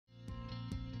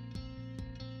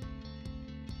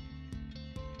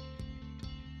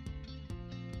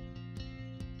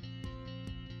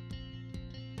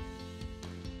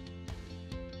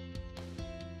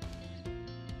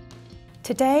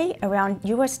Today, around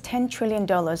US $10 trillion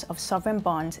of sovereign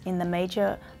bonds in the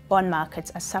major bond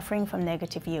markets are suffering from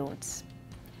negative yields.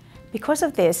 Because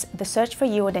of this, the search for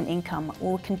yield and income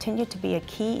will continue to be a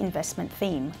key investment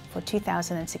theme for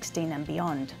 2016 and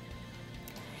beyond.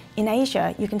 In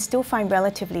Asia, you can still find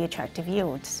relatively attractive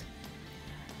yields.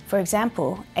 For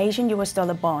example, Asian US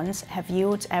dollar bonds have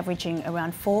yields averaging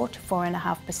around 4 to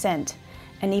 4.5%,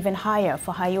 and even higher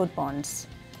for high-yield bonds.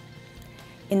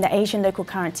 In the Asian local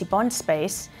currency bond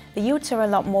space, the yields are a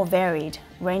lot more varied,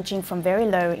 ranging from very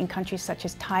low in countries such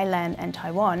as Thailand and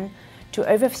Taiwan to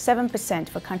over 7%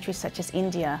 for countries such as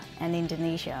India and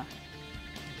Indonesia.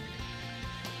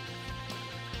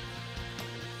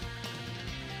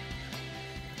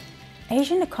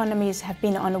 Asian economies have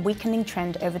been on a weakening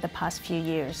trend over the past few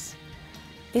years.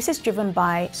 This is driven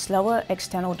by slower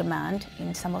external demand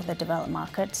in some of the developed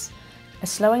markets, a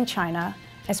slowing China,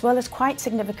 as well as quite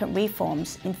significant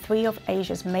reforms in 3 of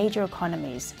Asia's major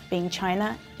economies, being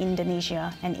China,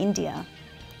 Indonesia, and India.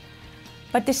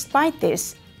 But despite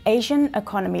this, Asian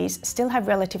economies still have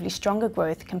relatively stronger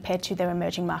growth compared to their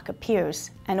emerging market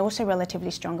peers, and also relatively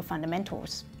stronger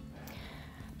fundamentals.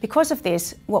 Because of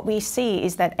this, what we see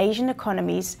is that Asian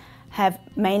economies have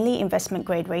mainly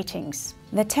investment-grade ratings.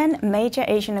 The 10 major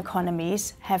Asian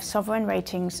economies have sovereign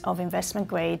ratings of investment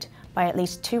grade by at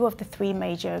least 2 of the 3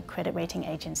 major credit rating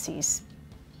agencies.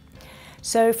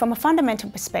 So from a fundamental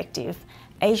perspective,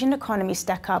 Asian economies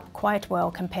stack up quite well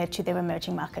compared to their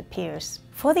emerging market peers.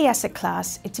 For the asset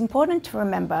class, it's important to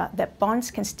remember that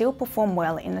bonds can still perform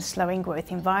well in a slowing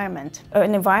growth environment.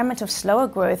 An environment of slower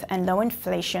growth and low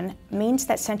inflation means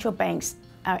that central banks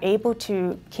are able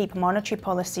to keep monetary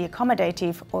policy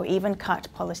accommodative or even cut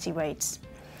policy rates.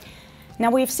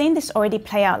 Now, we've seen this already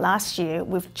play out last year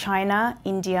with China,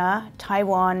 India,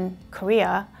 Taiwan,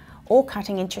 Korea all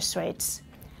cutting interest rates.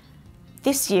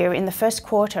 This year, in the first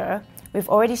quarter, we've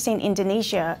already seen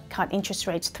Indonesia cut interest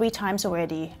rates 3 times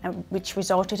already, which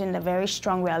resulted in a very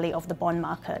strong rally of the bond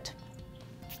market.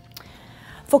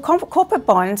 For corporate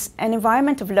bonds, an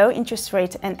environment of low interest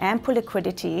rates and ample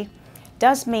liquidity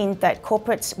does mean that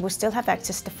corporates will still have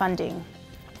access to funding.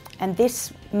 And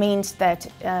this means that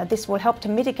this will help to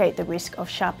mitigate the risk of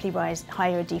sharply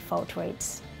higher default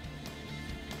rates.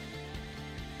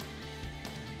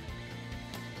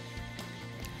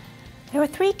 There are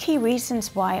 3 key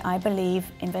reasons why I believe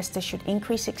investors should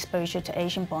increase exposure to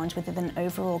Asian bonds within an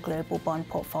overall global bond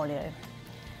portfolio.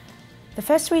 The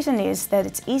first reason is that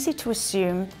it's easy to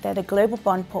assume that a global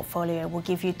bond portfolio will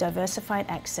give you diversified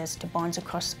access to bonds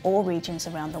across all regions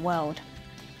around the world.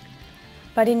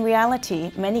 But in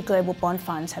reality, many global bond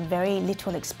funds have very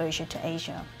little exposure to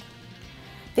Asia.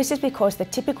 This is because the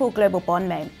typical global bond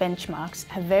benchmarks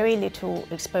have very little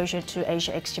exposure to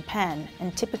Asia ex-Japan,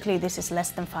 and typically this is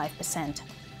less than 5%.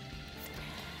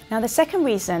 Now, the second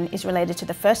reason is related to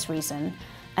the first reason,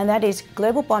 and that is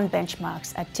global bond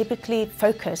benchmarks are typically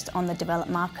focused on the developed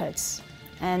markets.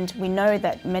 And we know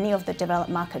that many of the developed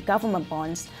market government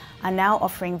bonds are now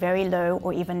offering very low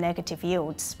or even negative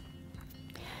yields.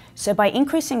 So by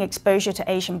increasing exposure to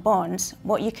Asian bonds,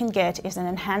 what you can get is an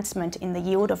enhancement in the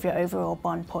yield of your overall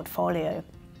bond portfolio.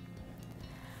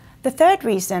 The third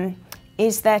reason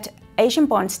is that Asian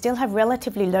bonds still have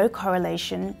relatively low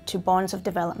correlation to bonds of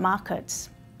developed markets.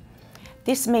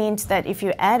 This means that if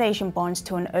you add Asian bonds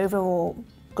to an overall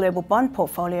global bond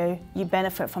portfolio, you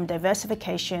benefit from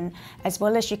diversification, as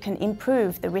well as you can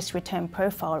improve the risk-return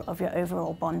profile of your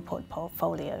overall bond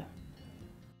portfolio.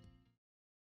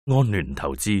 安聯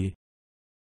投資，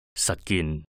實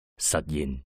見實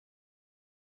現。